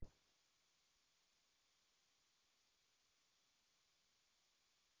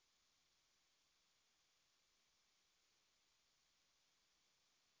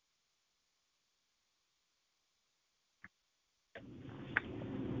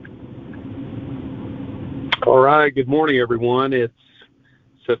All right, good morning, everyone. It's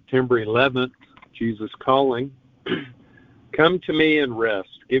September 11th, Jesus calling. Come to me and rest.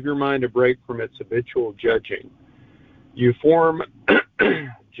 Give your mind a break from its habitual judging. You form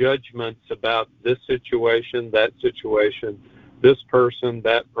judgments about this situation, this person,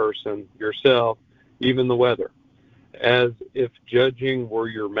 that person, yourself, even the weather, as if judging were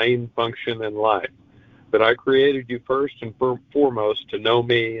your main function in life. But I created you first and foremost to know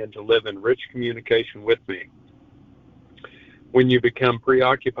me and to live in rich communication with me. When you become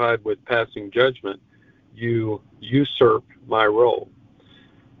preoccupied with passing judgment, you usurp my role.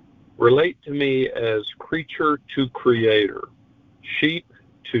 Relate to me as creature to creator, sheep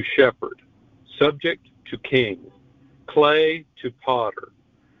to shepherd, subject to king, clay to potter.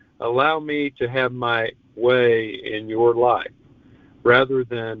 Allow me to have my way in your life. Rather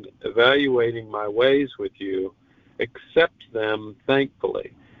than evaluating my ways with you, accept them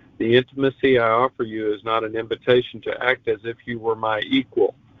thankfully. The intimacy I offer you is not an invitation to act as if you were my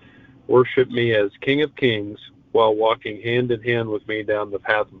equal. Worship me as King of Kings while walking hand in hand with me down the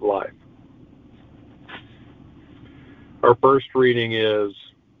path of life. Our first reading is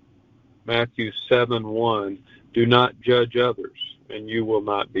Matthew 7:1. Do not judge others, and you will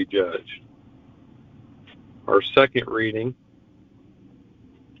not be judged. Our second reading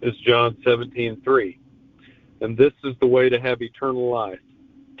is John 17:3. And this is the way to have eternal life,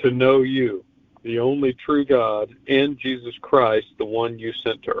 to know you, the only true God, and Jesus Christ, the one you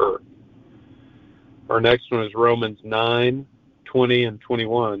sent to earth. Our next one is Romans 9:20 and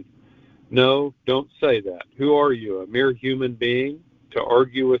 21. No, don't say that. Who are you, a mere human being, to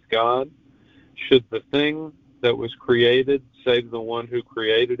argue with God? Should the thing that was created say to the one who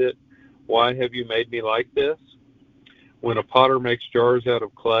created it, why have you made me like this? When a potter makes jars out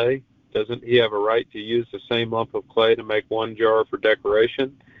of clay, doesn't he have a right to use the same lump of clay to make one jar for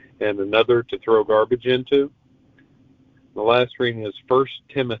decoration and another to throw garbage into? The last reading is 1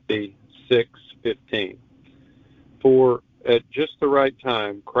 Timothy 6:15. For at just the right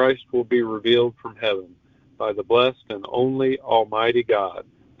time, Christ will be revealed from heaven by the blessed and only Almighty God,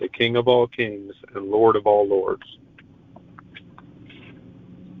 the King of all kings and Lord of all lords.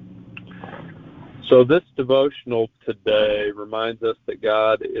 So this devotional today reminds us that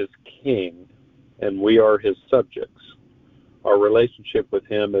God is King and we are his subjects. Our relationship with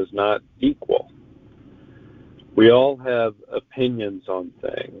him is not equal. We all have opinions on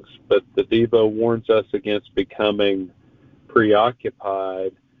things, but the Devo warns us against becoming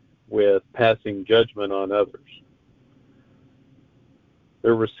preoccupied with passing judgment on others.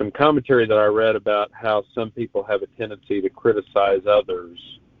 There was some commentary that I read about how some people have a tendency to criticize others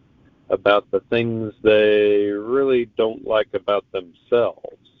about the things they really don't like about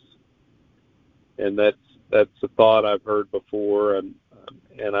themselves. And that's a thought I've heard before, and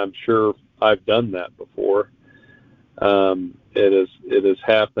I'm sure I've done that before. It has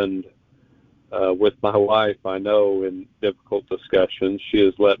happened with my wife, I know, in difficult discussions. She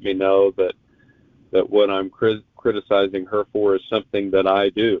has let me know that what I'm criticizing her for is something that I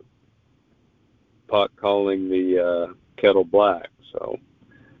do, pot calling the kettle black. So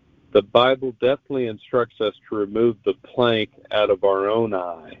the Bible definitely instructs us to remove the plank out of our own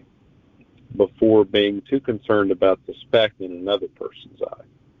eye before being too concerned about the speck in another person's eye.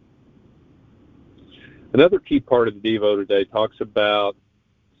 Another key part of the Devo today talks about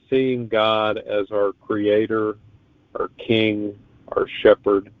seeing God as our creator, our king, our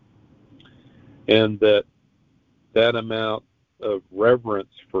shepherd, and that amount of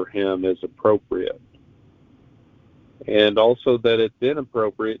reverence for him is appropriate. And also that it's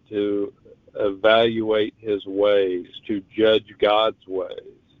inappropriate to evaluate his ways, to judge God's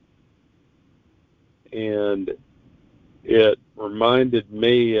ways. And it reminded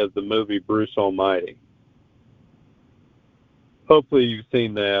me of the movie Bruce Almighty. Hopefully you've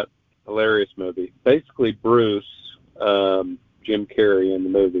seen that hilarious movie. Basically, Bruce, Jim Carrey in the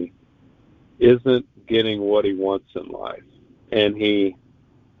movie, isn't getting what he wants in life. And he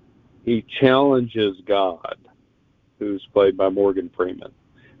challenges God, who's played by Morgan Freeman.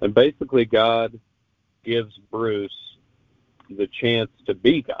 And basically God gives Bruce the chance to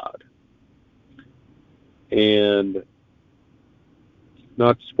be God. And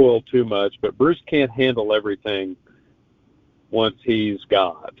not to spoil too much, but Bruce can't handle everything once he's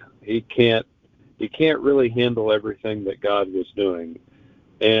God. He can't really handle everything that God was doing.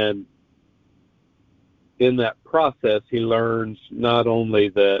 And in that process, he learns not only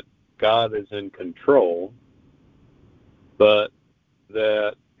that God is in control, but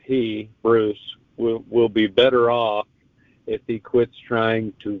that he, Bruce, will be better off if he quits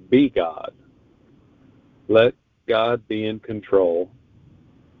trying to be God. Let God be in control,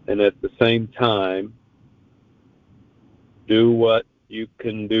 and at the same time, do what you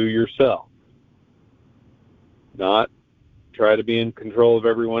can do yourself. Not try to be in control of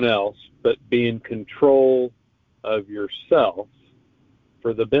everyone else, but be in control of yourself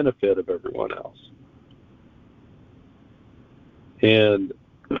for the benefit of everyone else. And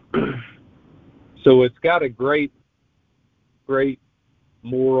so it's got a great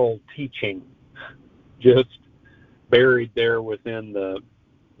moral teaching just buried there within the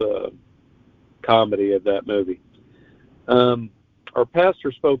comedy of that movie. Our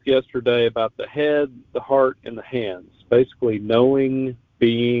pastor spoke yesterday about the head, the heart, and the hands, basically knowing,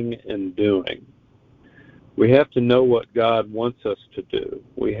 being, and doing. We have to know what God wants us to do.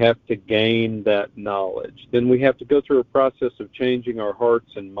 We have to gain that knowledge. Then we have to go through a process of changing our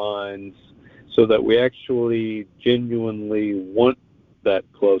hearts and minds so that we actually genuinely want that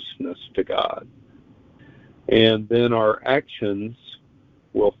closeness to God. And then our actions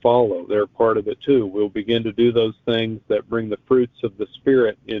will follow. They're part of it too. We'll begin to do those things that bring the fruits of the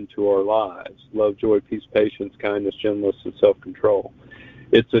Spirit into our lives: love, joy, peace, patience, kindness, gentleness, and self-control.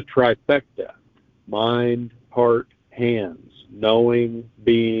 It's a trifecta: mind, heart, hands, knowing,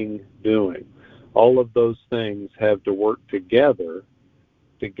 being, doing. All of those things have to work together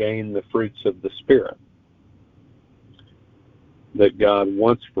to gain the fruits of the Spirit that God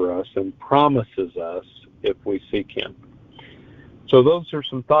wants for us and promises us if we seek Him. So those are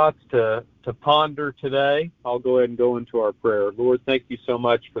some thoughts to ponder today. I'll go ahead and go into our prayer. Lord, thank you so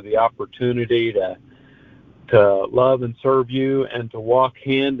much for the opportunity to love and serve you and to walk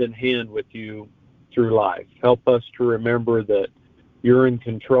hand in hand with you through life. Help us to remember that you're in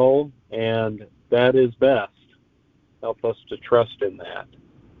control and that is best. Help us to trust in that.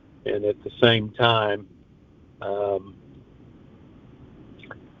 And at the same time,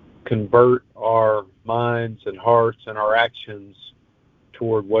 convert our minds and hearts and our actions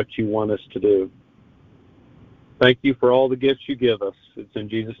toward what you want us to do. Thank you for all the gifts you give us. It's in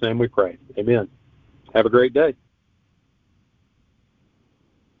Jesus' name we pray. Amen. Have a great day.